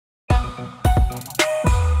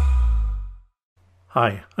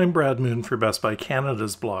Hi, I'm Brad Moon for Best Buy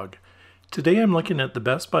Canada's blog. Today I'm looking at the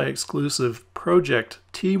Best Buy exclusive Pro-Ject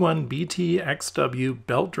T1 BTXW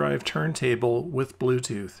belt drive turntable with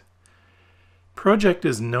Bluetooth. Pro-Ject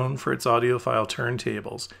is known for its audiophile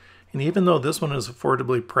turntables, and even though this one is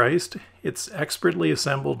affordably priced, it's expertly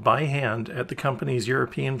assembled by hand at the company's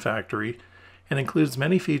European factory and includes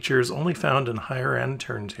many features only found in higher-end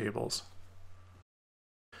turntables.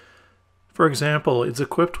 For example, it's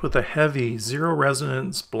equipped with a heavy,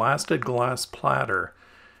 zero-resonance blasted glass platter.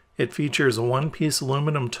 It features a one-piece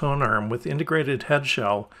aluminum tone arm with integrated head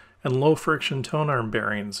shell and low-friction tone arm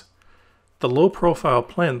bearings. The low-profile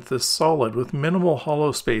plinth is solid with minimal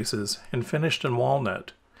hollow spaces and finished in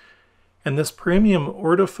walnut. And this premium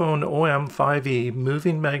Ortophone OM5E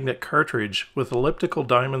moving magnet cartridge with elliptical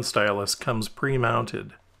diamond stylus comes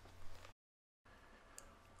pre-mounted.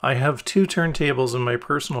 I have two turntables in my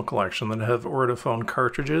personal collection that have Ortophone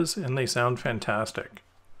cartridges, and they sound fantastic.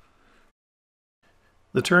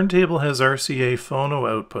 The turntable has RCA phono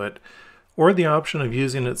output, or the option of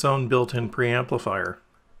using its own built-in preamplifier.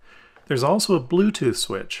 There's also a Bluetooth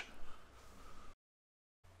switch.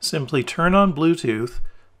 Simply turn on Bluetooth,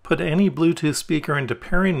 put any Bluetooth speaker into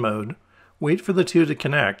pairing mode, wait for the two to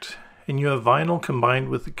connect, and you have vinyl combined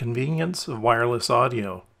with the convenience of wireless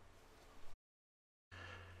audio.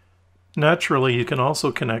 Naturally, you can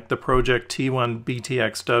also connect the Pro-Ject T1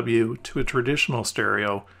 BTXW to a traditional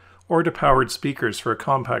stereo or to powered speakers for a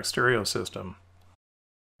compact stereo system.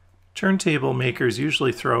 Turntable makers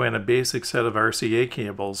usually throw in a basic set of RCA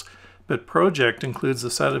cables, but Pro-Ject includes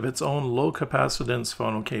a set of its own low capacitance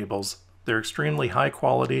phono cables. They're extremely high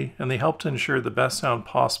quality and they help to ensure the best sound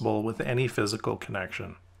possible with any physical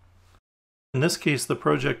connection. In this case, the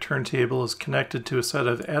Pro-Ject turntable is connected to a set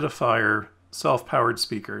of Edifier self-powered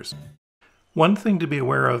speakers. One thing to be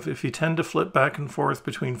aware of if you tend to flip back and forth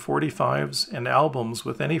between 45s and albums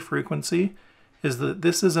with any frequency is that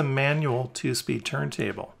this is a manual 2-speed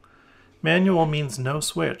turntable. Manual means no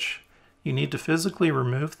switch. You need to physically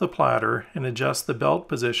remove the platter and adjust the belt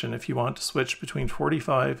position if you want to switch between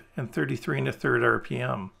 45 and 33 1/3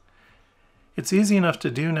 RPM. It's easy enough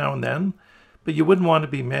to do now and then, but you wouldn't want to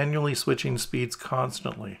be manually switching speeds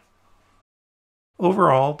constantly.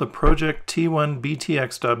 Overall, the Pro-Ject T1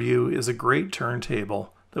 BTXW is a great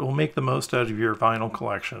turntable that will make the most out of your vinyl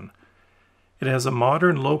collection. It has a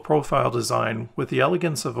modern low-profile design with the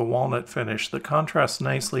elegance of a walnut finish that contrasts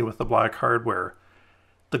nicely with the black hardware.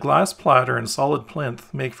 The glass platter and solid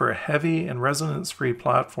plinth make for a heavy and resonance-free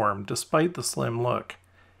platform despite the slim look.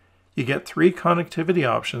 You get 3 connectivity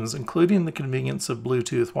options, including the convenience of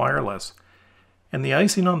Bluetooth wireless. And the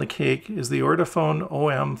icing on the cake is the Ortophone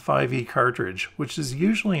OM5E cartridge, which is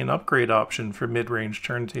usually an upgrade option for mid-range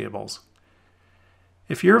turntables.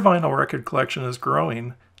 If your vinyl record collection is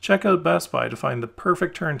growing, check out Best Buy to find the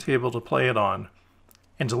perfect turntable to play it on.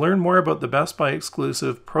 And to learn more about the Best Buy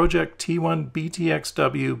exclusive Pro-Ject T1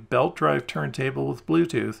 BTXW belt drive turntable with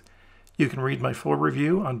Bluetooth, you can read my full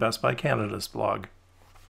review on Best Buy Canada's blog.